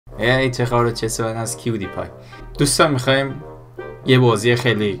ای چه خبر، چه سوال از kewDiePie. دوستان میخوایم یه بازی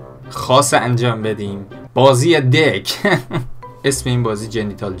خیلی خاص انجام بدیم، بازی دک. اسم این بازی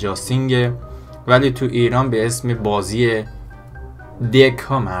جنیتال جاستینگه ولی تو ایران به اسم بازی دک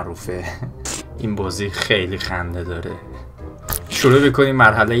ها معروفه. این بازی خیلی خنده داره. شروع بکنیم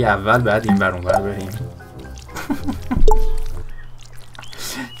مرحله اول، بعد این ور اون ور بریم.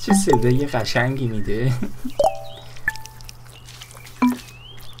 چه صدای قشنگی میده.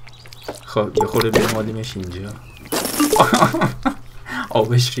 خب یه خورده بمالیمش اینجا.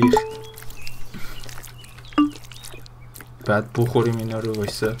 آبش ریخت. بعد بخوریم اینا رو.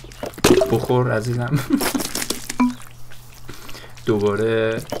 وایسا بخور عزیزم.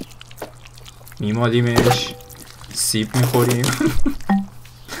 دوباره میمالیمش. سیب میخوریم.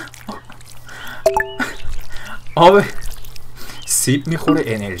 آب سیب میخوره،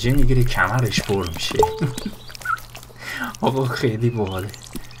 انرژی میگیره، کمرش پر میشه. آقا خیلی باحاله.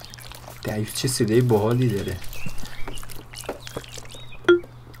 دایف چه صدای باحالی داره.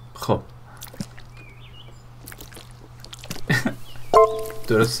 خب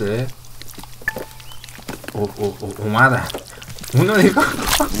درسته. اومدن اونو نگاه.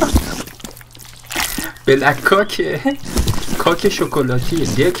 بلک کاکه، کاک شکلاتیه،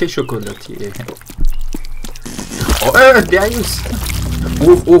 دک شکلاتیه. دیوس.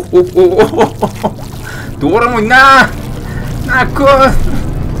 دورمون نه نکن.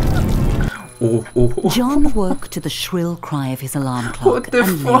 John woke to the shrill cry of his alarm clock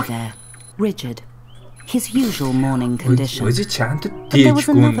and lay there, rigid, his usual morning condition. But there was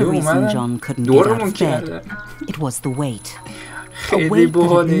another reason John couldn't get out of bed. It was the weight. A weight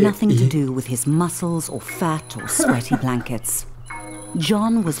that had nothing to do with his muscles or fat or sweaty blankets.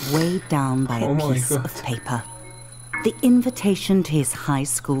 John was weighed down by a piece of paper. The invitation to his high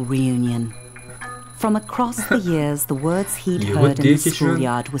school reunion. From across the years, the words he'd heard in the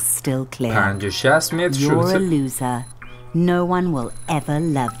schoolyard was still clear. You're a loser. No one will ever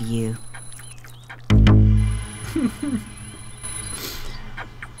love you.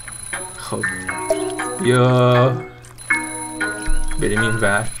 خب یا بریم این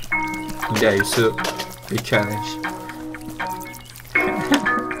ور. این دیوسو بکنش.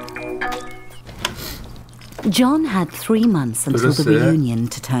 John had 3 months until the reunion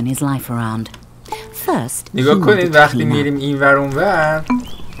to turn his life around. First, نگاه کنید وقتی میریم این ور اون ور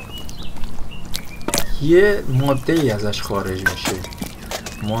یه ماده ای ازش خارج میشه.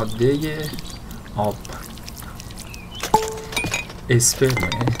 ماده آب، اسپرمه.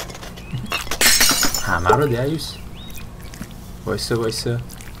 همه رو دیوس. وایسا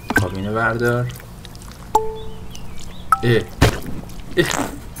خب اینو بردار.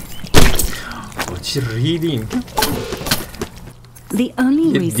 چی ریدیم. The only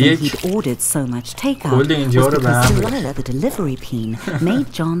reason he'd ordered so much takeout was because Delilah, the delivery peen, made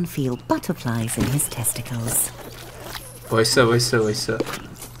John feel butterflies in his testicles. وایسا.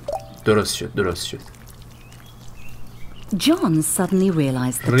 درست شد. John suddenly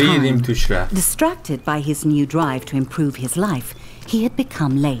realized the time. Distracted by his new drive to improve his life, he had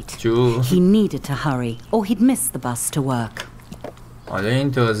become late. He needed to hurry, or he'd miss the bus to work. حالا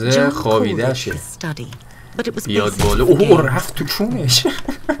این تازه خوابیده شه. بیاد بالا. رفت تو چونش.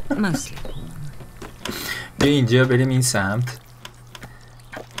 بیا اینجا بریم این سمت.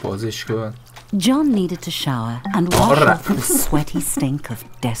 بازش کن. John needed to shower and wash off the sweaty stink of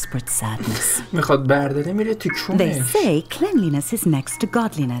desperate sadness. میخواد برداره میره تو چونش. They say cleanliness is next to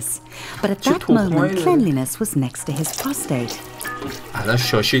godliness, but at that moment cleanliness was next to his prostate. الان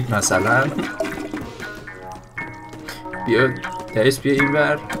شاشید مثلا. بیا درس بیا این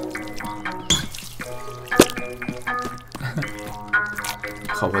بر.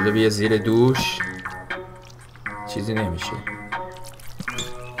 خب حالا بیا زیر دوش. چیزی نمیشه.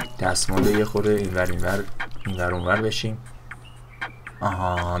 دستمال یه خورده اینور اونور بشیم.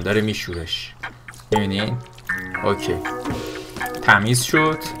 آها داره میشورش. ببینین. اوکی تمیز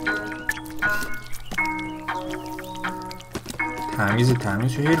شد.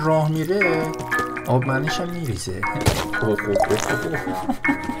 تمیز شد. یه راه میره آب منش هم میریزه.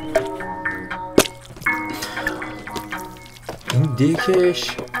 این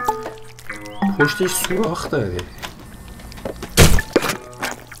دیکش پشتش سوراخ داره.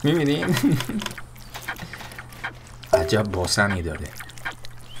 میبینین؟ عجب باسنی داره.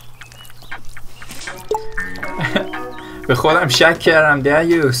 به خودم شک کردم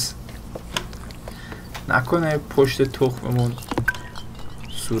دیوس نکنه پشت تخممون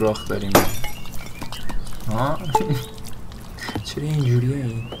سوراخ داریم. ها چرا اینجوریه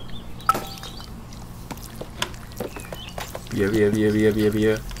این؟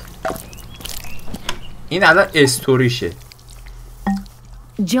 بیا این الان استوریشه.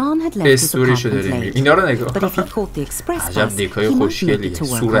 John had left his apartment late, اینا رو نگاه. but if he caught the express عجب bus, دیکای he might make خوشگلیه. it to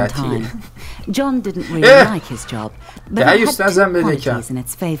work on صورتیه. time. John didn't really like his job, but it had two qualities in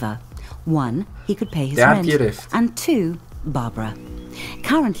its favor. One, he could pay his rent, and two, Barbara.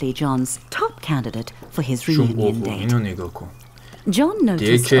 Currently John's top candidate for his reunion date. John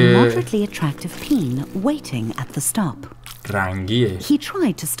noticed a moderately attractive peen waiting at the stop. He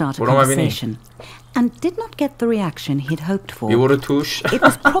tried to start a conversation and did not get the reaction he'd hoped for. It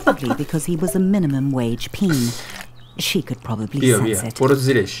was probably because he was a minimum wage peen. She could probably sense it.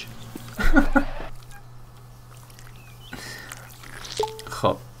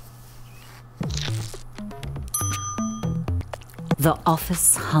 The office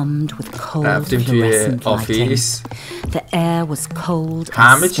hummed with cold fluorescent lighting. The air was cold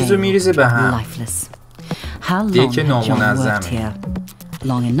and stale, lifeless. How long had John worked here?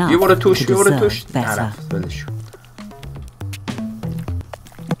 Long enough to deserve better.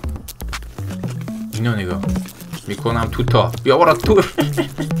 اینو نگاه میکنم تو تا بیا برا تو.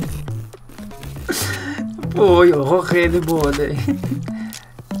 وای آقا خیلی باله.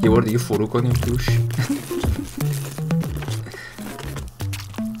 یه بار دیگه فرو کنیم توش.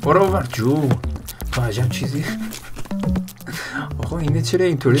 برو بر جو تو عجب چیزی. آقا اینه چرا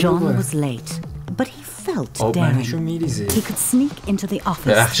اینطوری میکنه؟ John was late, but he felt daring. He could sneak into the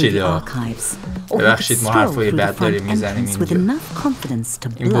office through the archives, or he could stroll through the front entrance with enough confidence to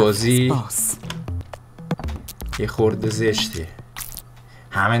bluff his boss. یه خورده زشته.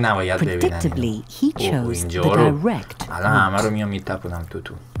 همه نباید ببینن. Predictably, he chose the direct route. الان همه رو میام میتپونم تو.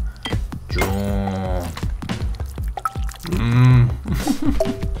 جون.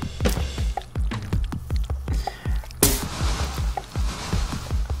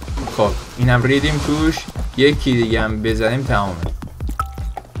 خب اینم ریدیم توش. یکی دیگه هم بزنیم تمامه.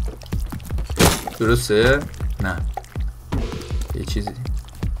 درسته؟ نه یه چیزی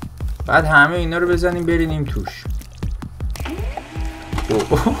بعد همه اینا رو بزنیم برینیم توش.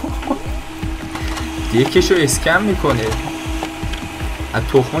 یکیشو اسکم میکنه از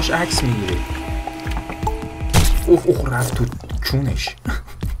تخماش عکس میگیره. اوه رفت تو چونش.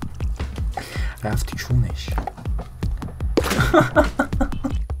 رفت تو چونش.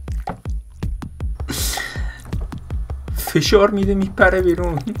 فشار میده میپره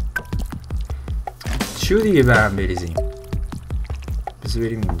بیرون. چیو دیگه برم بریزیم؟ بذار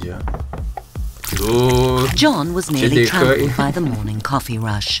بریم اینجا. John was nearly trampled by the morning coffee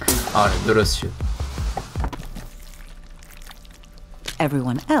rush. آره درست شد.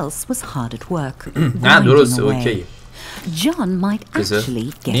 Everyone else was hard at work. نه درسته اوکی. John might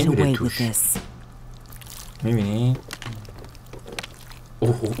actually get away with this. میبینی؟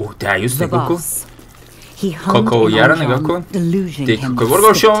 اوه دعیوس نگاه کن. He hummed in on deluging him with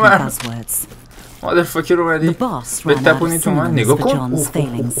buzzwords. مادر فکر اومدی؟ The boss ran out of synonyms for John's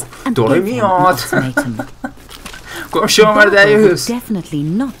failings and gave him an ultimatum. He would definitely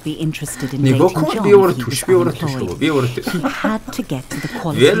not be interested in dating John if he was unemployed. He had to get to the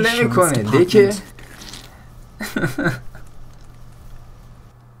quality assurance department.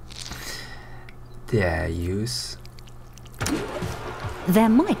 Darius.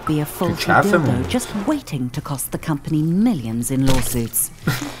 There might be a faulty dildo just waiting to cost the company millions in lawsuits.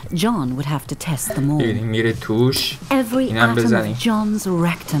 John would have to test them all. Every atom of John's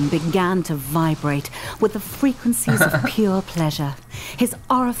rectum began to vibrate with the frequencies of pure pleasure. His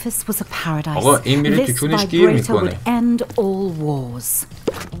orifice was a paradise. This vibrator would end all wars.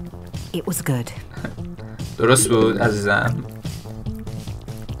 It was good. درست بود عزیزم.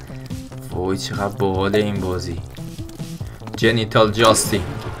 وای چقدر باحاله این بازی. جنیتال جاستینگ.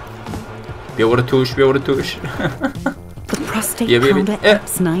 بیا برو توش بیا برو توش. The prostate pounder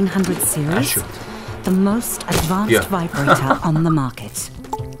X900 series, the most advanced vibrator on the market.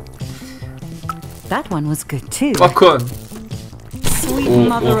 That one was good too. Sweet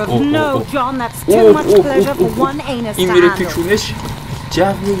mother of no, John, that's too much pleasure for one anus to handle. تو چونش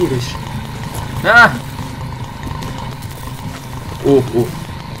جو میگیرش. نه.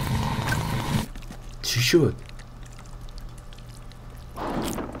 چی شد؟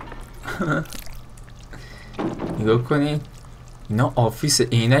 نگاه کنید اینا آفیس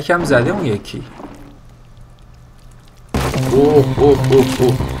عینک هم زده اون یکی. اوه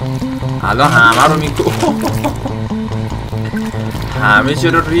الان همه رو میکن. همه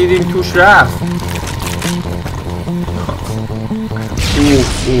چه رو ریدیم توش رفت.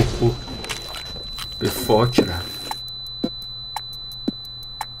 اوه به فاک رفت.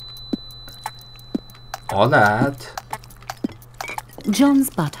 حالت John's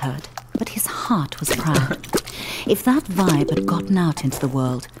butt hurt, but his heart was proud. If that vibe had gotten out into the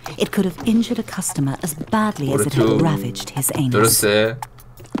world, it could have injured a customer as badly as it had ravaged his anus. درسته؟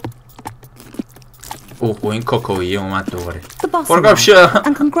 اوه این کاکائویه اومد دوباره. The boss arrived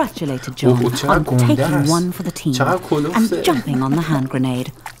and congratulated John on taking one for the team and jumping on the hand grenade,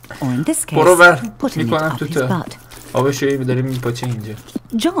 or in this case, putting it up his butt. آبشویی داره میپاچه اینجا.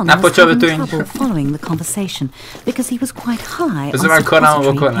 John was having trouble following the conversation because he was quite high on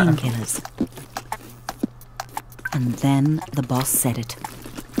suppository painkillers. And then the boss said it.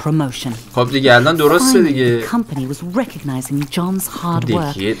 Promotion. خب دیگه الان درسته دیگه. The company was recognizing John's hard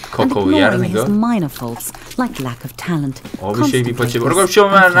work and ignoring his minor faults like lack of talent. آبشویی میپاچه. برو شما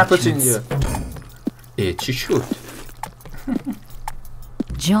من نپاچه اینجا. چی شد؟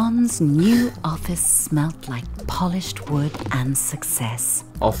 John's new office smelled like polished wood and success.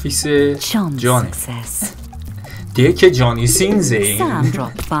 آفیس John's جانی. success. دیگه جانی سینزه. Sam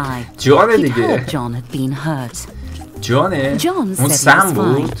dropped by. جانه He'd دیگه. heard John had been hurt. جانه. John اون said سم he was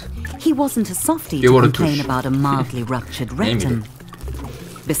بود. fine. He wasn't a softie to complain about a mildly ruptured rectum.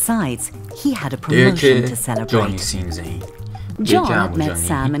 Besides, he had a promotion to جانی celebrate. سینزه. John had met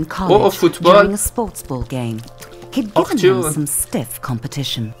Sam in college during a sports ball game. He'd given him some stiff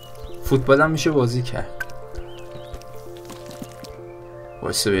competition. فوتبال هم میشه بازی کرد.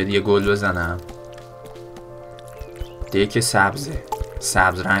 واسه باید یه گل بزنم. دیگه که سبزه.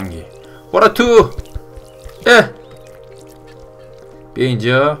 سبز رنگه. برو تو. بیا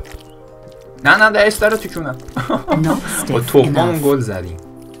اینجا. نه دست داره تو کنم. با تخمامون گل زدیم.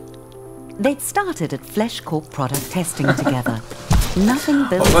 They'd started at Flesh Corp product testing together. Nothing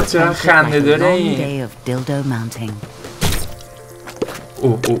built like a long day of dildo mounting.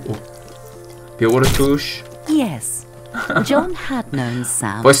 بیا برو توش. Yes, John had known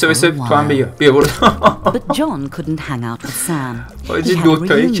Sam وایسا تو هم بیا برو. But John couldn't hang out with Sam. He had a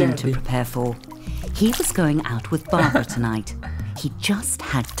reunion to prepare for. He was going out with Barbara tonight. He just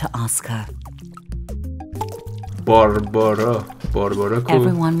had to ask her. باربارا کو.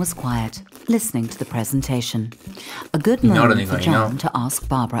 Everyone was quiet, listening to the presentation. A good moment for John to ask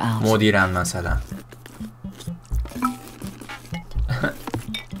Barbara out. مدیرن مثلا.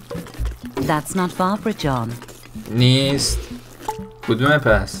 That's not Barbara, John. نیست. کدومه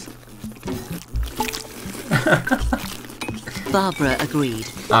پس؟ Barbara agreed.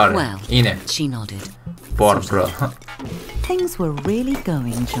 Well, اینه. she nodded. باربارا. Things were really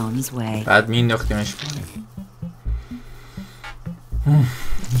going John's way. بعد مینداختیمش کنیم.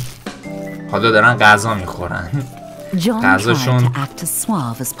 حالا دارن غذا میخورن. John tried to act as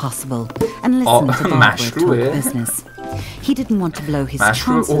suave as possible and listen to Barbara talk business. He didn't want to blow his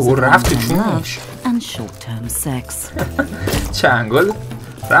chances of long-term love and short-term sex. چنگل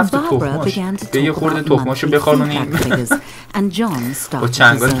رفت تخماش. به یه خورده تخماشو بخارونیم. And John started با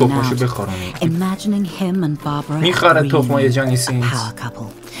چنگل تخماشو بخارونیم. Imagining him and Barbara میخوره تخمای جانی سینز.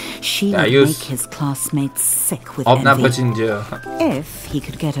 She would make his classmates sick with envy. If he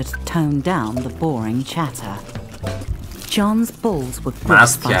could get her to tone down the boring chatter. John's balls would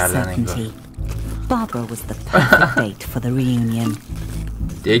burst by certainty. Barbara was the perfect date for the reunion.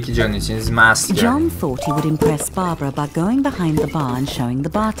 John thought he would impress Barbara by going behind the bar and showing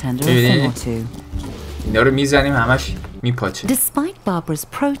the bartender a thing or two. Despite Barbara's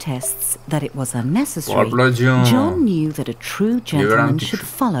protests that it was unnecessary, John knew that a true gentleman should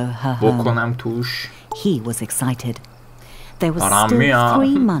follow her home. He was excited. There was still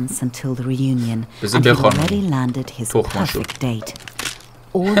 3 months until the reunion, and he'd already landed his perfect date.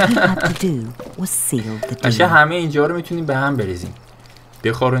 All he had to do was seal the deal. همه اینجا رو میتونیم به هم بریزیم.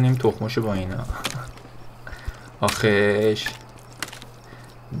 بخارونیم تخمشو با اینا. آخش.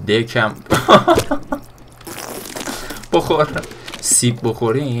 دکم. بخور. سیب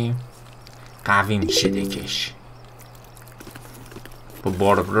بخوریم. قوی میشه دکش. با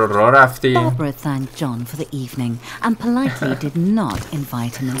باربارا را رفته. Barbara thanked John for the evening and politely did not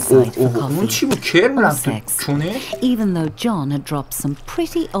invite him inside for coffee or sex, even though John had dropped some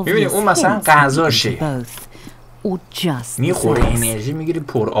pretty obvious hints to both, or just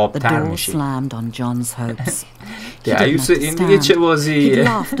the door slammed on John's hopes. He didn't understand. He'd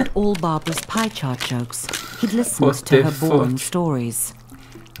laughed at all Barbara's pie chart jokes. He'd listened to her boring stories.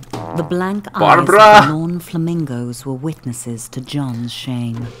 The blank eyes of the lawn flamingos were witnesses to John's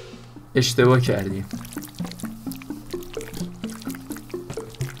shame. اشتباه کردیم.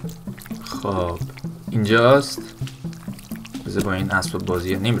 خب اینجاست. بذار با این اسباب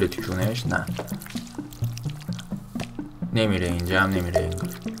بازی نمیره تکونش. نه نمیره اینجا هم نمیره انگار.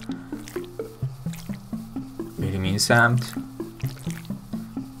 بریم این سمت.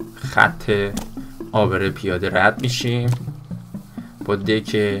 خط آبر پیاده رد میشیم. با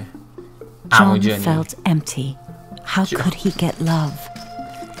دک عمو جانی. John felt empty. How could he get love?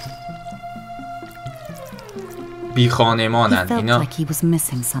 بی خانمانن اینا،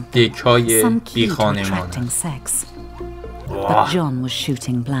 دک های بی خانمانن. But John was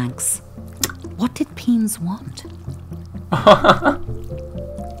shooting blanks. What did Peens want?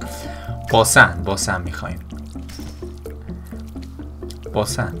 باسن میخوایم.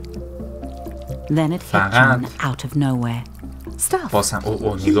 باسن. Then it hit John out of nowhere. Stuff. باسن.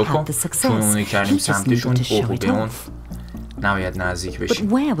 نگاه کن. چون اونی کردیم سمتشون به اون نباید نزدیک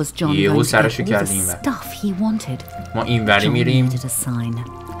بشیم. یهو سرشو کردیم ما این وری میریم.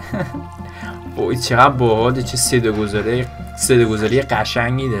 اوه چقدر باحاله، چه صدا گذاری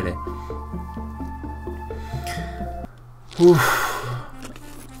قشنگی داره.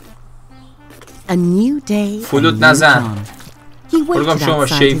 فلوت نزن. برگم شما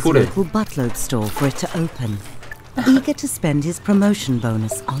شیپوره. Eager to spend his promotion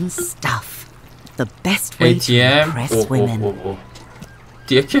bonus on stuff. The best way to impress women.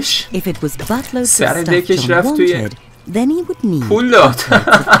 دیکش. If it was buttloads of stuff John wanted, then he would need پول داد.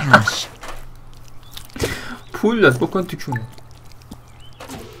 cash. پول داد بکن تو کونه.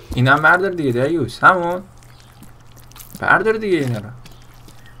 اینم بردار دیگه دریوس. همون. بردار دیگه اینا رو.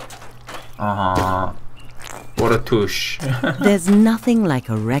 آها. برو توش. There's nothing like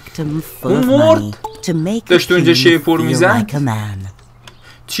a rectum full of money to make a king feel like a man.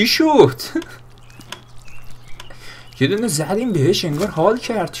 چی شد؟ یه دونه زدیم بهش انگار حال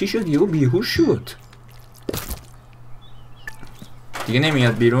کرد. چی شد؟ یهو بیهوش شد. دیگه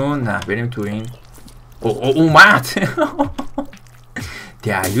نمیاد بیرون. نه بریم تو این. اومد.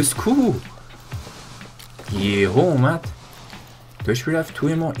 دریوس کو؟ یهو اومد. داشت برفت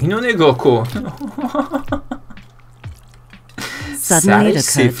توی ما. اینو نگاه کن. Suddenly it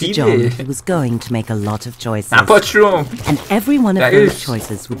occurred to John he was going to make a lot of choices. And every one of those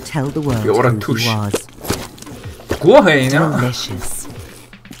choices would tell the world who he was. Delicious.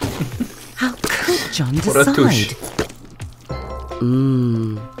 How could John decide?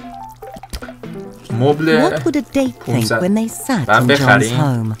 What would a date think when they sat in John's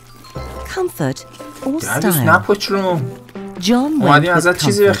home? Comfort or style? John went with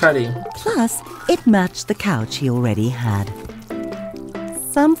comfort. Plus, it matched the couch he already had.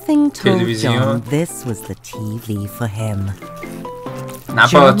 Something told John this was the TV for him.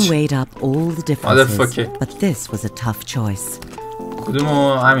 John weighed up all the differences, but this was a tough choice.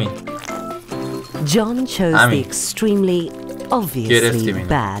 John chose the extremely, obviously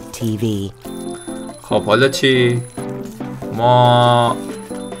bad TV. خب حالا چی؟ ما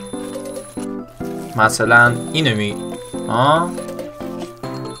مثلا اینو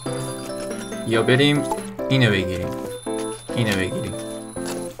یا بریم اینو بگیریم.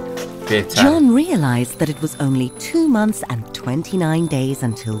 John realized that it was only 2 months and 29 days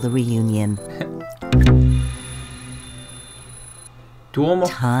until the reunion.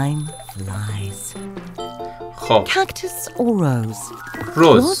 Time flies. Cactus or rose?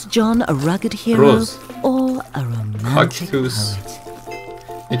 Was John a rugged hero or a romantic poet?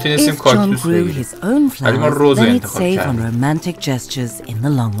 If John grew his own flowers, then he'd save on romantic gestures in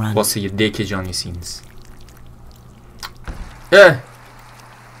the long run. واسه یه دک جانی سینز.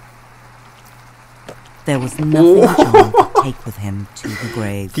 There was nothing John could take with him to the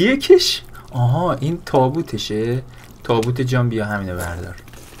grave. دیکش؟ آها این تابوتشه. تابوت جان بیا همینو بردار.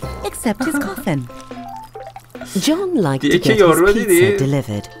 Except his coffin. John liked to get his pizza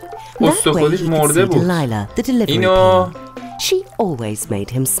delivered. That way he could see Delilah, the delivery pig. She always made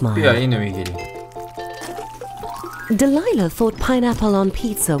him smile. بیا اینو میگیریم. Delilah thought pineapple on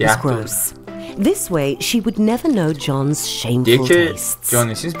pizza was gross. This way she would never know John's shameful tastes.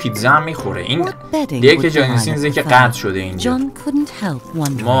 جانی سینز پیتزا هم میخوره. این دیگه جانی سینز که قطع شده اینجا. John couldn't help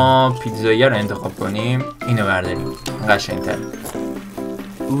wondering. ما پیتزایی رو انتخاب کنیم. اینو برداریم. قشنگ‌تر.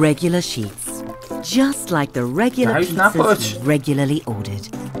 Regular sheets. Just like the regular pizzas he regularly ordered.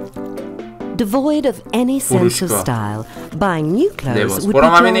 Devoid of any sense of style, buying new clothes would be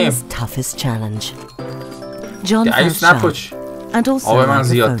John's toughest challenge. John felt shy and also like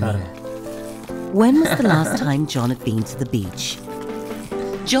a phony. When was the last time John had been to the beach?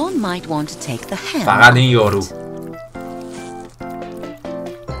 John might want to take the hell فقط این یارو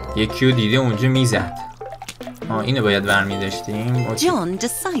یکی رو دیده اونجا میزد. اینو باید برمی داشتیم. John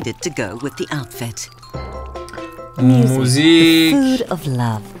decided to go with the outfit. موزیک. The food of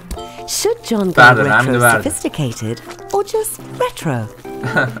love. Should John go retro sophisticated or just retro?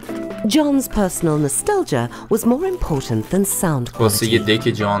 John's personal nostalgia was more important than sound quality.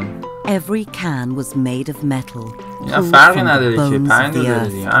 Every can was made of metal, pulled from the bones of the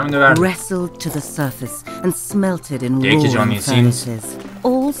earth, wrestled to the surface and smelted in roaring furnaces.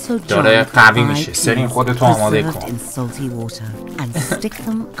 Also John preserved in salty water and stick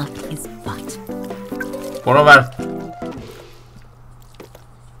them up his butt. برو بر.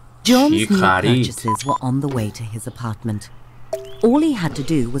 John's new purchases were on the way to his apartment. All he had to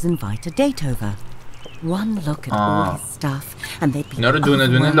do was invite a date over. One look at all his stuff and they'd be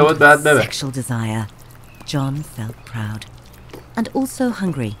overwhelmed with sexual desire. John felt proud and also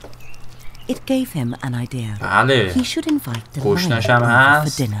hungry. It gave him an idea. He should invite Delilah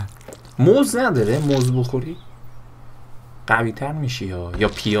for dinner. موز نداره؟ موز بخوری قوی تر میشی یا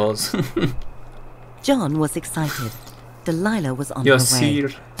پیاز. John was excited. Delilah was on her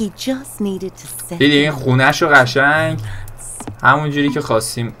way. He just needed to set. دیدی این خونه‌شو قشنگ همون جوری که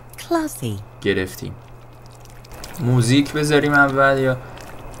خواستیم گرفتیم. موزیک بذاریم اول یا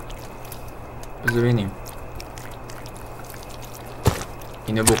بذار ببینیم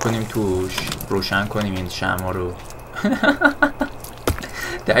اینو بکنیم توش، روشن کنیم این شمع رو.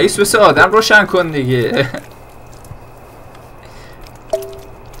 دعیس بس آدم روشن کن دیگه.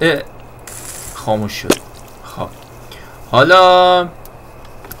 خاموش شد. خب حالا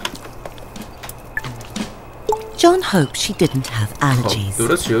John hoped she didn't have allergies.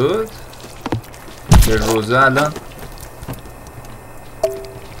 درست شد. به روزه الان.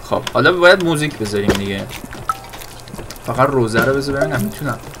 خب حالا باید موزیک بذاریم دیگه. فقط روزه رو بذار ببینم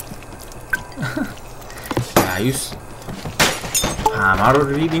میتونم. دعیس همه رو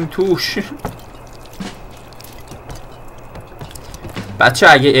ریدیم توش. بچه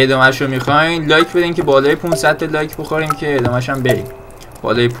اگه ادامهش رو میخواین لایک بدین که بالای 500 لایک بخوریم که ادامهش هم بریم.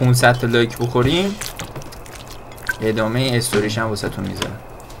 بالای 500 لایک بخوریم ادامه استوریش هم واسه تون میذارم.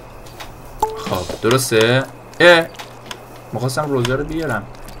 خب درسته؟ میخواستم روزه رو بیارم.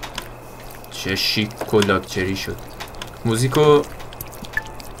 چه شیک کلاکچری شد. موزیکو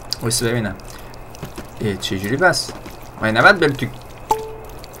واسه ببینم. چجوری بس؟ ما نباید بریم تو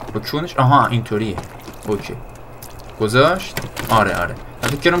با چونش. آها اینطوریه. اوکی گذاشت. آره من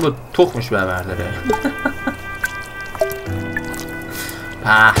فکر کنم با تخمش برداره.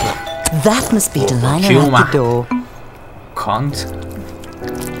 That must be Delilah at the door. Can't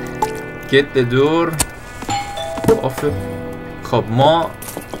get the door off. خب ما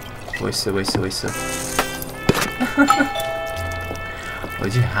وایسه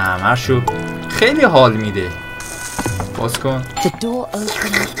آجی همه شو خیلی حال میده. باز کن. The door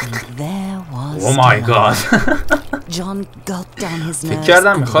opened and there was Oh my god. John gulped down his فکر nerves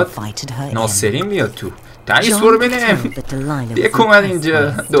کردم and میخواد invited her in. ناصرین بیاد تو. دنیس برو بینیم. بیک اومد اینجا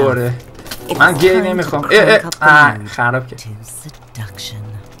دوره. من گی نمیخوام. خراب کرد.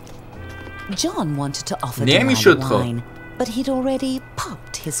 John wanted to offer Delilah wine, but he'd already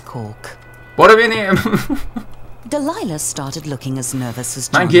popped his cork. برو بینیم. Delilah started looking as nervous as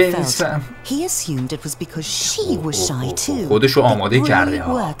John felt. He assumed it was because she was shy too. خودشو آماده کرده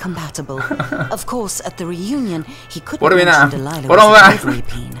ها. Were compatible. Of course, at the reunion, he couldn't برو mention Delilah was a delivery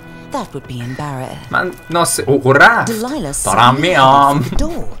peen. That would be embarrassing. من ناس رفت. دارم میام.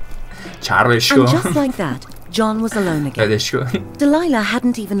 چربش کن. And just like that, John was alone again. بدش کن. Delilah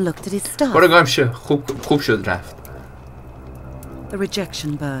hadn't even looked at his stuff. برو گم شو. خوب شد رفت. The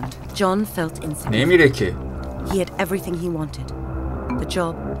rejection burned. John felt insecure. نمیره که. He had everything he wanted. The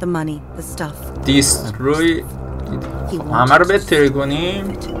job, the money, the stuff. Destroy. همه رو بتر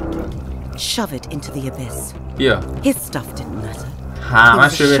کنیم. Shove it into the abyss. بیا. His stuff didn't matter. همه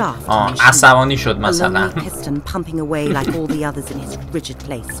شو عصبانی شد مثلا. A lonely piston pumping away like all the others in his rigid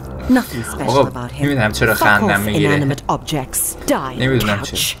place. Nothing special about him. نمیدونم چرا خندم میگیره. Inanimate objects. Die. نمیدونم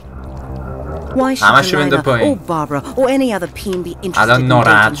چرا. Why should Delilah or Barbara or any other peen be interested in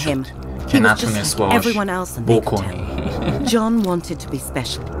dating him? He was just like everyone else and they could tell. John wanted to be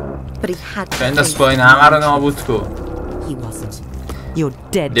special, but he had to face He wasn't. Your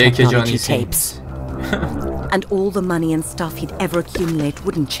dead technology tapes. And all the money and stuff he'd ever accumulate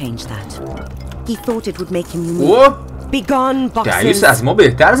wouldn't change that. He thought it would make him unique. Be gone, boxes. But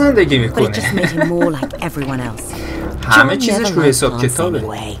it just made him more like everyone else. John never liked France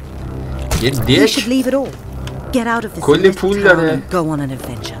anyway. He should leave it all. Get out of this little town and go on an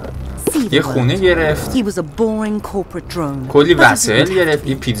adventure. یه خونه گرفت. He was a boring corporate drone. کلی وسایل گرفت.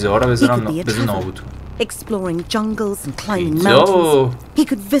 این پیتزا رو بذارم نابود. Exploring jungles and climbing mountains. He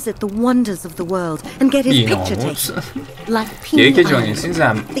could visit the wonders of the world and get his picture taken. Like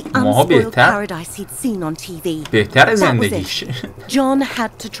the unspoiled paradise he'd seen on TV. بهتر زندگیش. John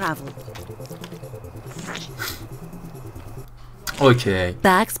had to travel. Okay.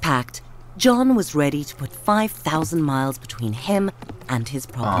 Bags packed. John was ready to put 5,000 miles between him and his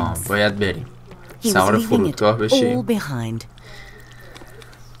problems. باید بریم. He was leaving it all behind.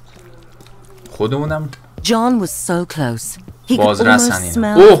 خودمونم. John was so close. He could almost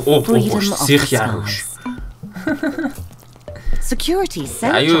smell the freedom of the stars. Security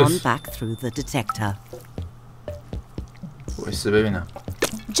sent John back through the detector. بسته ببینم.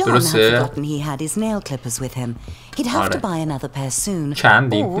 John had forgotten he had his nail clippers with him. He'd have to buy another pair soon,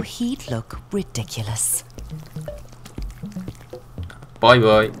 or he'd look ridiculous. بای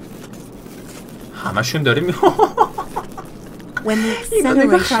بای. همشون داره می. When the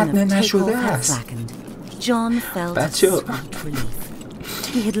acceleration of takeoff had slackened, John felt a sweet relief.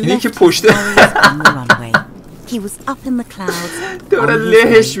 He had left his worries on the runway. He was up in the clouds. داره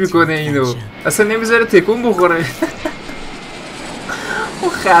لهش میکنه اینو. اصلا نمیذاره تکون بخوره.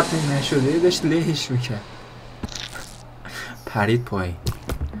 اون ختم نشده داشت لهش میکرد. پرید پایین.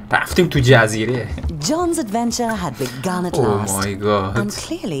 رفتیم تو جزیره. John's adventure had begun at last. Oh my god. And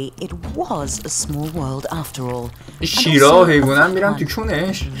clearly it was a small world after all. شیرا و حیوانم میرم تو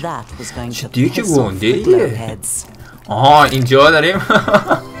کونش. چه که گنده ایه. آها اینجا داریم.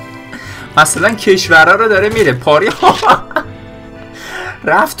 مثلا کشورها رو داره میره پاری.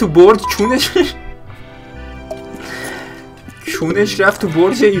 رفت تو برج کونش رفت تو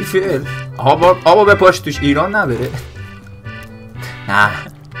برج ایفل. آبا بپاش توش. ایران نداره. نه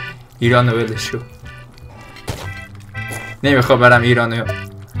ایران رو ولش کن. نمیخوام برم ایران رو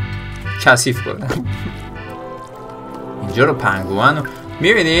کثیف کنم. اینجا رو پنگوان رو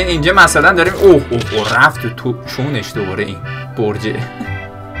میبینین اینجا مثلا داریم اوه رفت تو چونش دوباره این برجه.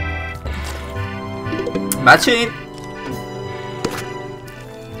 بچه این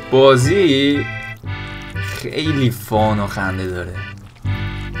بازی خیلی فان و خنده داره.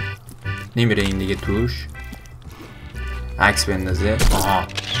 نمیره این دیگه توش عکس بندازه. آها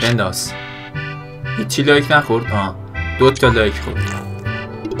بنداز. هیچی لایک نخورد. آها 2 تا لایک خورد.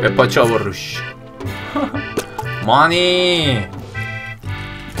 به پاچه آور روش. مانی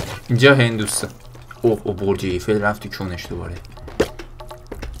اینجا هندوستان. اوه برج ایفل رفت تو کونش دوباره.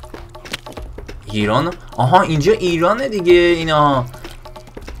 ایران. آها اینجا ایرانه دیگه اینا.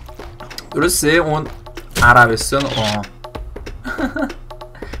 درسته اون عربستان. آها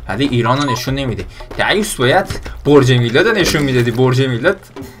ولی ایران رو نشون نمیده. دعیوس باید برج میلاد رو نشون میدادی. برج میلاد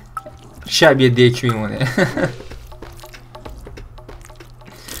شبیه دک میمونه.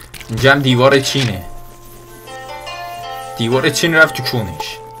 اینجا هم دیوار چینه. دیوار چین رفت تو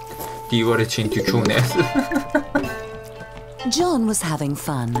کونش. دیوار چین تو کونه. John was having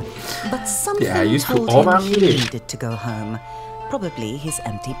fun, but something told him he needed to go home. Probably his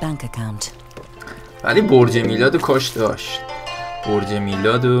empty bank account. ولی برج میلادو کاش داشت. برج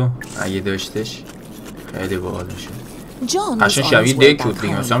میلادو اگه داشتش خیلی باحال میشه. قشنگ شبیه دک بود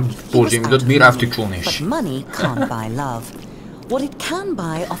دیگه. مثلا برج میلاد میرفت تو کونش. What it can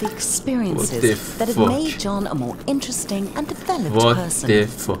buy are the experiences that have made John a more interesting and developed person.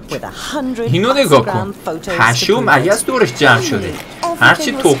 With 100 اینو نگاه کن. هشم اگه از دورش جمع شده.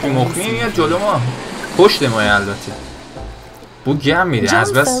 هرچی توپی مخمی میاد جلو ما. پشت ما البته. بو گم میده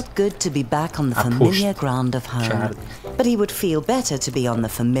از بس. John felt good to be back on the familiar ground of home. But he would feel better to be on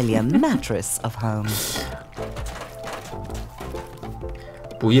the familiar mattress of home.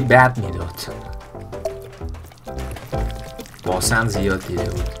 بوی بد میداد. باسن زیاد دیده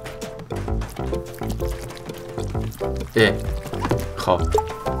بود. خب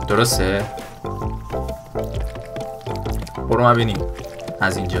درسته؟ برو ما بینیم.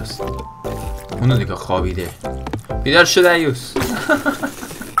 از اینجاست. اونو دیگه خوابیده. بیدار شد ایوس.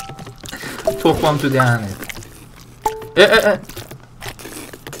 تخمم تو دهنه.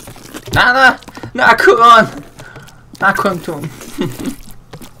 نه نکن تو.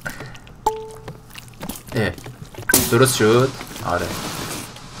 درست شد؟ آره.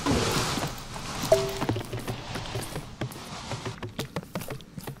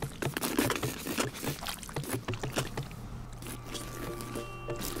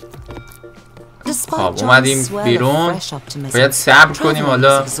 خب اومدیم بیرون. باید صبر کنیم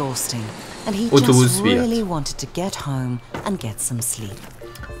حالا اتوبوس بیاد.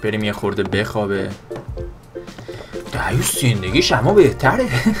 بریم یه خورده بخوابه. دعیوس زندگیش اما بهتره.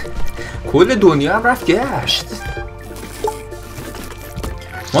 کل دنیا هم رفت گشت.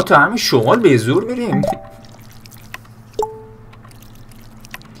 ما تا همین شمال به زور میریم.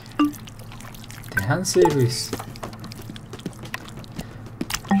 دهن سرویس.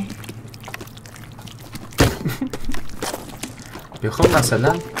 بخوام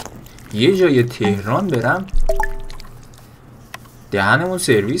مثلا یه جای تهران برم دهنمون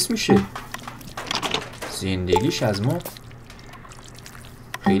سرویس میشه. زندگیش از ما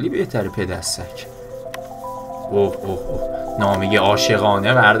خیلی بهتره پدستک. اوه نامه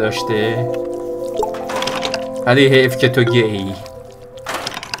عاشقانه برداشته. ولی حیف که تو گی.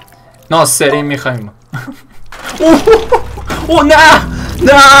 ناصرین میخوایم. اوه نه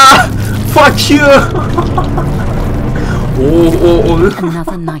fuck you.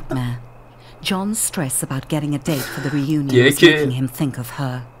 Another nightmare. John's stress about getting a date for the reunion was making him think of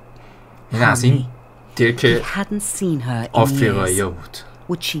her. Honey, he hadn't seen her in years.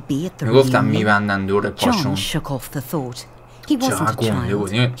 Would she be at the reunion? John shook off the thought. He wasn't a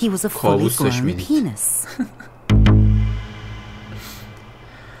child. He was a fully grown penis.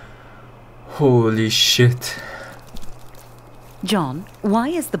 Holy shit. John, why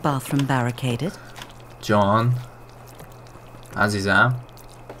is the bathroom barricaded? John, عزیزم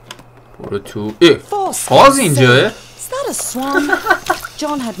برو تو. باز اینجاه؟ Is that a swan?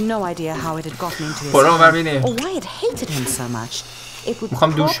 John had no idea how it had gotten into his برو hand, ببینیم. or why it hated him so much. It would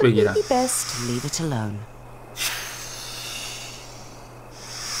میخوام دوش probably بگیرم. be best to leave it alone.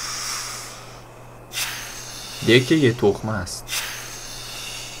 دیگه یه تخمه است.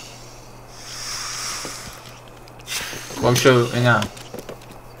 گم شو اینم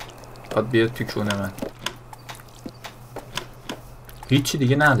باید بیاد تو کونه من. هیچی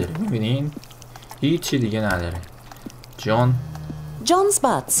دیگه نداره میبینین؟ هیچی دیگه نداره. جان John's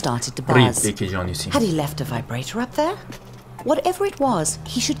butt started to buzz. Had he left a vibrator up there? Whatever it was,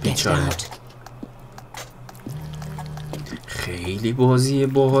 he should get it out. خیلی بازی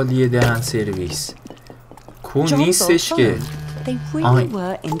باحالیه دهن سرویس. کو نیستش که. They really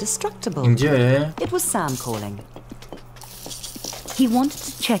were indestructible. اینجا It was Sam calling. He wanted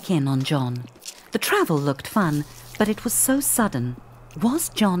to check in on John. The travel looked fun, but it was so sudden. Was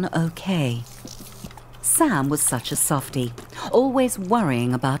John okay? Sam was such a softie, always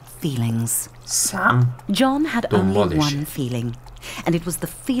worrying about feelings. Sam? John had only دنبالش. one feeling, and it was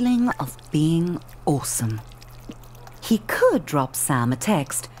the feeling of being awesome. He could drop Sam a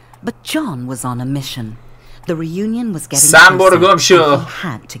text, but John was on a mission. The reunion was getting Sam closer, and he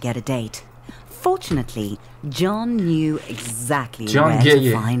had to get a date. Fortunately, John knew exactly where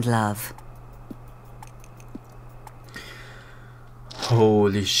to find love.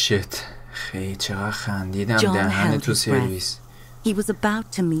 Holy shit. خیلی چقدر خندیدم دهن تو سرویس. He was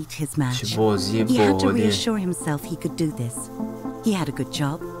about to meet his match. چه بازی He had to باحالیه. reassure himself he could do this. He had a good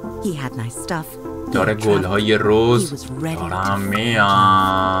job. He had nice stuff. داره گل‌های روز دارم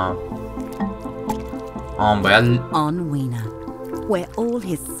میام. باید On Weena, where all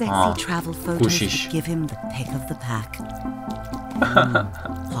his sexy travel photos would give him the pick of the pack.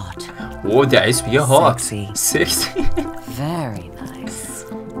 Hot. Oh, that is be hot. Sexy. Very nice.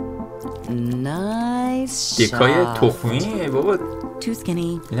 Nice shot. دکای تخمیه بابا. Too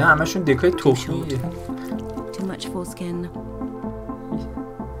skinny. اینا همشون دکای تخمیه. Too much foreskin.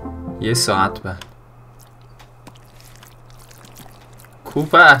 یه ساعت بعد.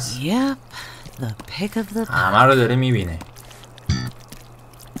 کوپ است. Yep. The pick of the pack. همه رو داره میبینه.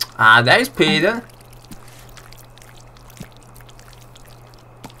 that is پیدا.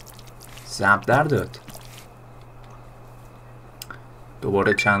 زب در داد.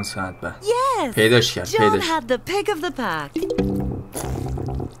 دوباره چند ساعت بعد. پیداش کرد. پیداش.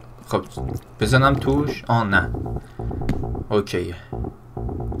 خب بزنم توش. نه. اوکیه.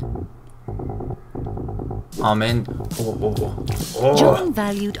 آمین. John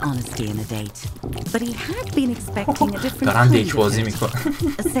valued honesty in a date, but he had been expecting a different دارم kind دیک of بازی date. میکنم.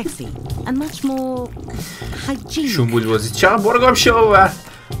 A sexy and much more hygienic. شومبول بازی. چقدر برو گم شو بر.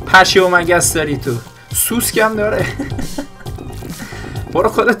 پشه و مگس داری تو. سوسکم داره. برو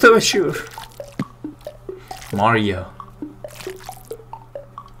خودتو بشور. ماریا.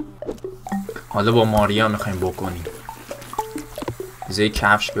 حالا با ماریا میخوایم بکنیم. زی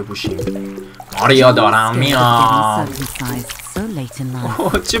کفش بپوشیم. ماریا دارم میام.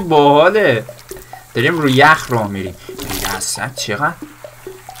 چه باحاله. داریم رو یخ راه میریم. بی‌دست چقدر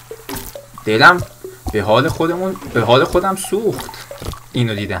دلم به حال خودم سوخت.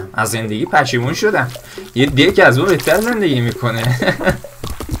 اینو دیدم از زندگی پشیمون شدم. یه دک از اون بهتر زندگی میکنه.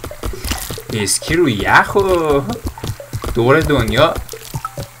 اسکی رو یخ و دور دنیا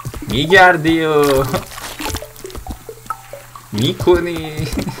میگردی و میکنی.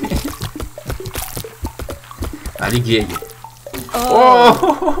 ولی گیگه.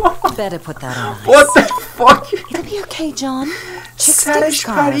 Better put that on. What the fuck? It'll be okay, John. سرش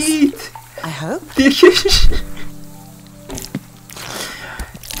پرید. I hope. دیکش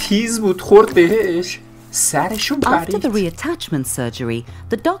تیز بود خورد بهش. سرشون پرید. After the reattachment surgery,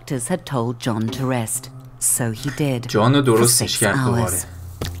 the doctors had told John to rest. So he did. جانو درستش کرد دوباره.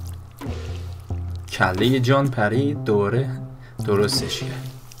 کله جان پرید دوباره درستش کرد.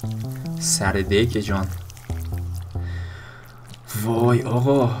 سر دیک جان. وای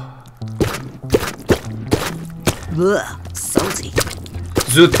آقا.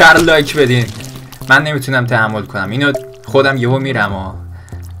 زودتر لایک بدین. من نمیتونم تحمل کنم اینو. خودم یهو میرم.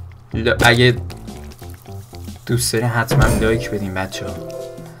 اگه دوست دارین حتما لایک بدین بچه ها.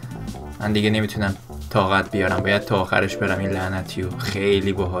 من دیگه نمیتونم طاقت بیارم، باید تا آخرش برم. این لعنتیو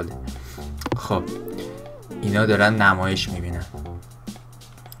خیلی باحاله. خب اینا دارن نمایش میبینن.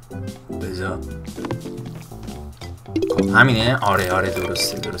 بذار خب همینه. آره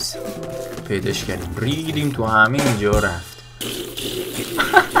درسته پیداش کردیم، ریدیم تو همین اینجا رفت.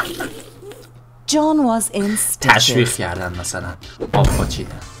 تشویق کردن مثلا، آب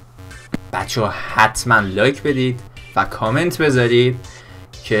پاچیدن. بچه ها حتما لایک بدید و کامنت بذارید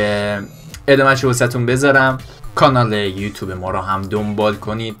که ادامه‌شو واسهتون بذارم. کانال یوتیوب ما رو هم دنبال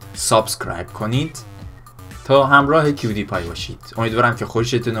کنید، سابسکرایب کنید تا همراه کیودیپای باشید. امیدوارم که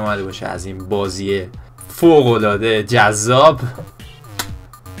خوشتون اومده باشه از این بازی فوق‌العاده جذاب.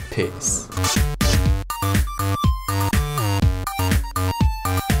 پیس.